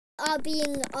are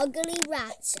being ugly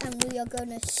rats, and we are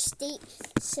going to sneak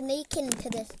into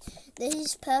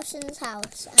this person's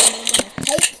house, and we're going to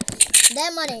take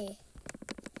their money.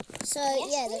 So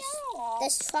yeah,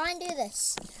 let's try and do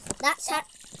this. That's how.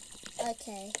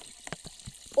 Okay.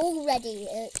 Already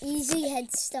an easy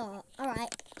head start. All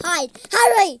right, hide,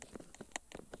 hurry!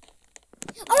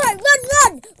 All right, run!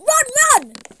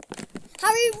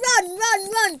 Hurry,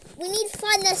 run! We need to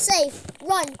find their safe.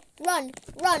 Run!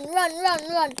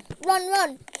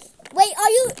 Wait,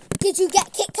 did you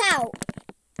get kicked out?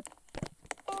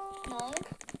 No.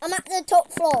 I'm at the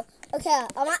top floor. Okay,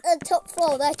 I'm at the top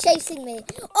floor. They're chasing me.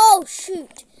 Oh,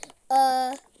 shoot.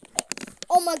 Oh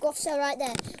my gosh, they're right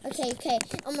there. Okay.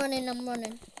 I'm running.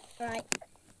 All right.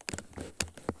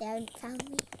 They haven't found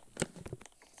me.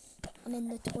 I'm in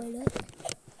the toilet.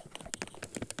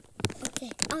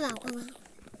 Okay, I'm out.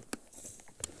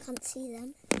 Can't see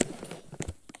them.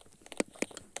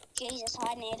 Jesus,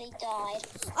 I nearly died.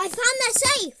 I found their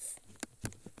safe.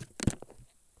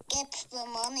 Get the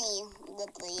money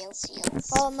with the yes.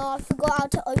 Oh no, I forgot how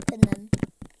to open them.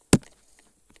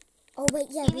 Oh wait,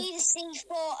 yeah. You need a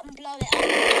C4 and blow it up. I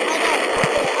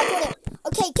got it.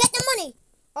 Okay, get the money.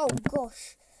 Oh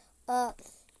gosh. I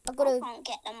can't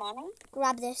get the money.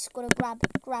 Grab this. Gotta grab.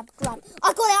 I got it.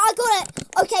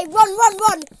 Okay, run.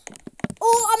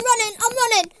 Oh, I'm running.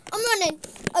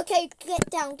 Okay, get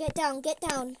down.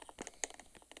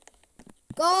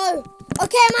 Go.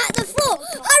 Okay, I'm at the floor.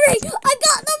 Hurry, I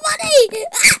got the money.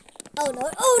 Ah! Oh no,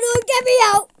 get me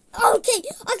out. Okay,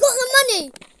 I got the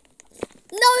money.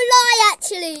 No lie,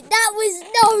 actually. That was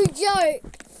no joke.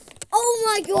 Oh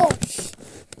my gosh.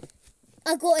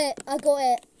 I got it.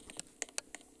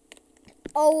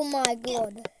 Oh my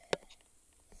god.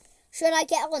 Should I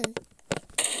get on?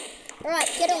 Alright,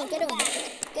 get on. Get on the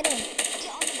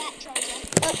back, Trojan.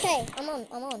 Okay, I'm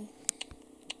on.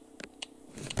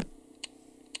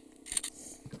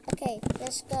 Okay,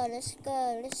 let's go.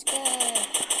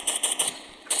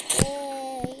 Yeah.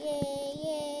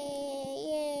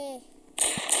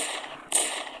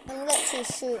 I'm literally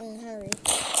shooting Harry.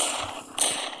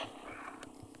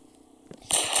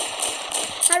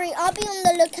 Harry, I'll be on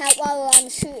the lookout while I'm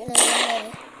shooting over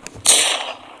here.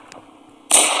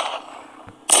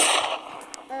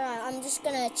 Alright, I'm just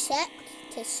gonna check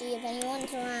to see if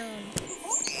anyone's around.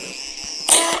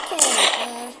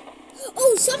 Okay,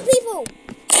 oh, some people!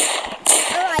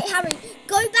 Alright, Harry,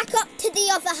 go back up to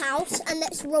the other house and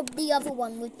let's rob the other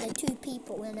one with the 2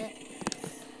 people in it.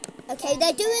 Okay,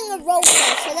 they're doing a role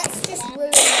play, so let's just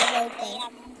ruin the role play.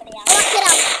 Alright,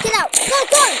 get out!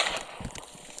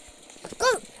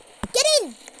 Go! Get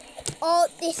in! Oh,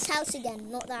 this house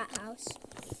again, not that house.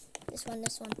 This one.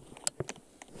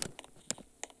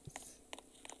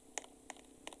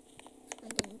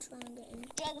 Try and get in.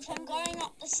 Joseph, I'm going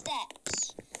up the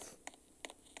steps.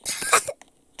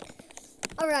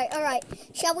 Alright.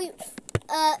 Shall we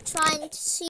try and see